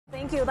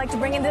Thank you. I'd like to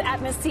bring in the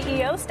Atmus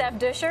CEO, Steph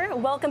Disher.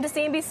 Welcome to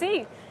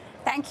CNBC.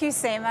 Thank you,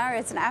 Seema.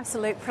 It's an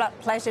absolute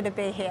pleasure to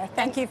be here.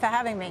 Thank you for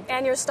having me.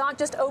 And your stock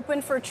just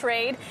opened for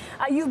trade.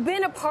 You've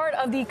been a part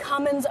of the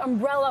Cummins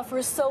umbrella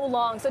for so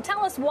long. So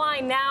tell us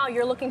why now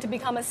you're looking to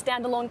become a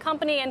standalone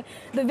company and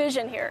the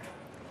vision here.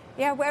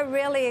 Yeah, we're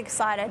really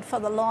excited for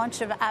the launch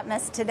of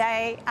Atmus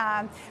today.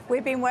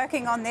 We've been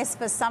working on this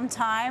for some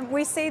time.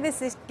 We see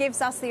this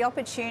gives us the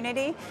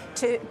opportunity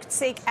to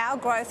seek our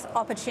growth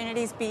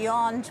opportunities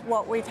beyond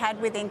what we've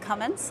had within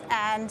Cummins.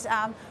 And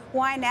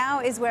why now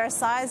is we're a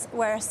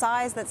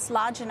size that's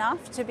large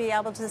enough to be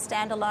able to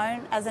stand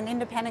alone as an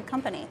independent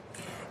company.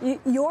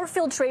 Your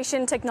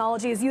filtration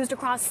technology is used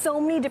across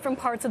so many different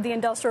parts of the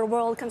industrial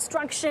world: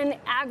 construction,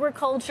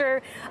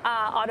 agriculture,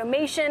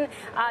 automation,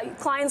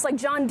 clients like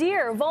John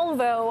Deere,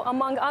 Volvo,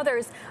 among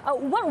others.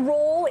 What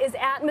role is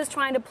Atmus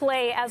trying to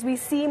play as we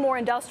see more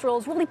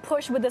industrials really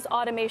push with this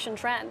automation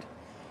trend?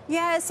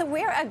 Yeah, so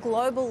we're a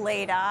global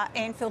leader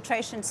in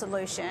filtration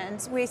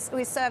solutions. We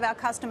serve our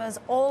customers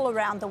all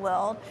around the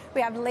world.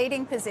 We have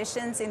leading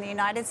positions in the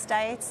United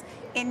States,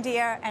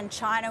 India and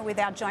China with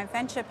our joint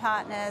venture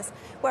partners.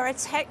 We're a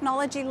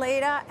technology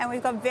leader and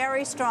we've got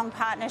very strong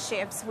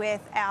partnerships with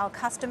our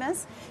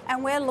customers,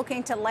 and we're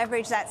looking to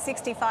leverage that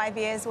 65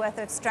 years worth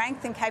of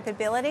strength and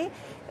capability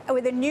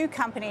with a new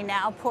company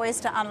now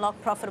poised to unlock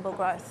profitable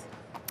growth.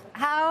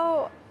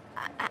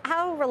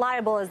 How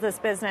reliable is this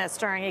business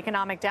during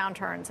economic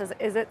downturns?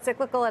 Is it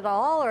cyclical at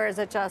all, or is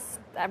it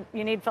just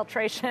you need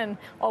filtration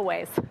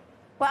always?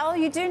 Well,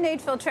 you do need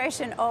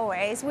filtration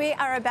always. We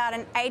are about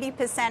an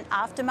 80%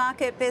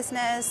 aftermarket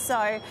business,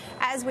 so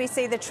as we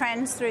see the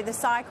trends through the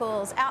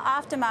cycles,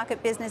 our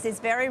aftermarket business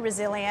is very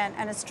resilient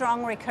and a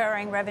strong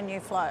recurring revenue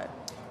flow.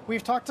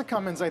 We've talked to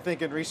Cummins, I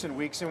think, in recent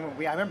weeks, and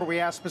I remember we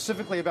asked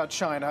specifically about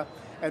China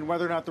and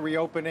whether or not the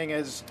reopening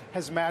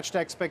has matched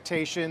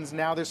expectations.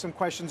 Now there's some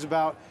questions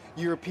about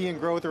European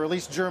growth, or at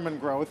least German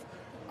growth.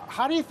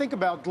 How do you think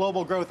about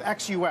global growth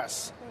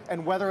ex-US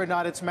and whether or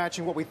not it's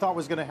matching what we thought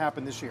was going to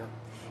happen this year?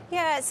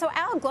 Yeah, so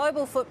our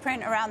global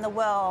footprint around the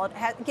world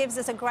gives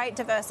us a great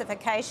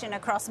diversification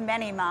across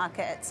many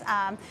markets.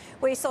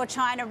 We saw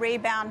China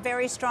rebound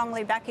very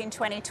strongly back in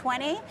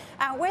 2020.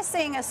 We're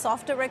seeing a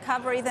softer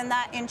recovery than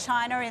that in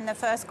China in the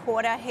first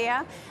quarter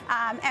here,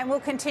 and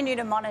we'll continue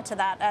to monitor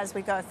that as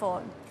we go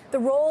forward. The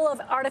role of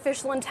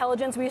artificial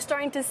intelligence, we're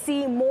starting to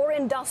see more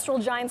industrial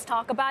giants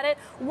talk about it.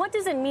 What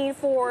does it mean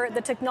for the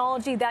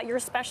technology that you're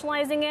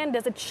specializing in?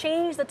 Does it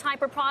change the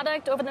type of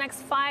product over the next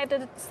 5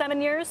 to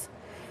 7 years?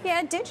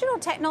 Yeah, digital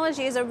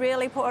technology is a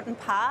really important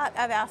part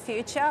of our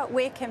future.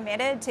 We're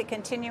committed to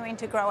continuing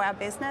to grow our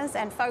business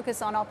and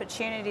focus on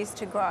opportunities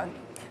to grow.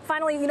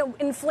 Finally,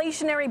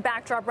 inflationary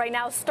backdrop right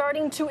now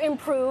starting to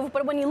improve,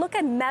 but when you look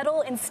at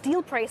metal and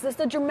steel prices,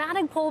 the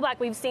dramatic pullback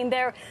we've seen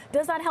there,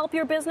 does that help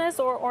your business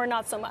or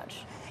not so much?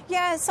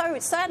 Yeah, so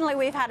certainly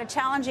we've had a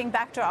challenging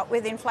backdrop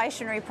with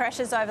inflationary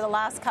pressures over the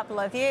last couple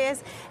of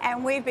years,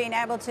 and we've been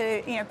able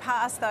to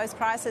pass those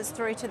prices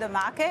through to the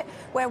market.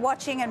 We're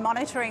watching and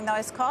monitoring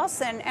those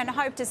costs and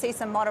hope to see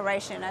some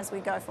moderation as we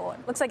go forward.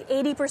 Looks like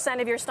 80%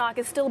 of your stock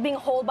is still being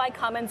held by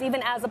Cummins,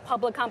 even as a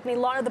public company. A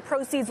lot of the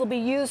proceeds will be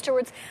used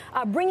towards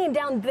bringing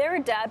down their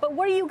debt, but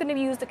what are you going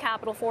to use the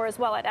capital for as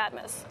well at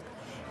Atmus?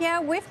 Yeah,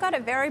 we've got a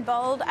very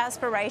bold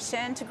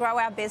aspiration to grow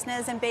our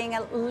business and being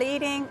a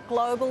leading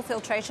global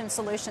filtration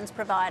solutions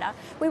provider.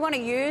 We want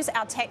to use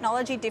our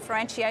technology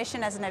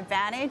differentiation as an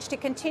advantage to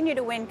continue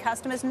to win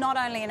customers not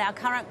only in our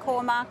current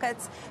core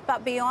markets,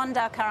 but beyond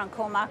our current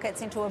core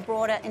markets into a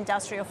broader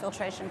industrial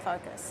filtration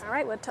focus. All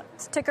right, well,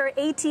 ticker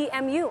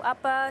ATMU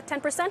up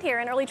 10%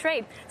 here in early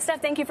trade.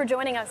 Steph, thank you for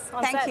joining us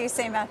on set. Thank you,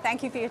 Seema.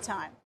 Thank you for your time.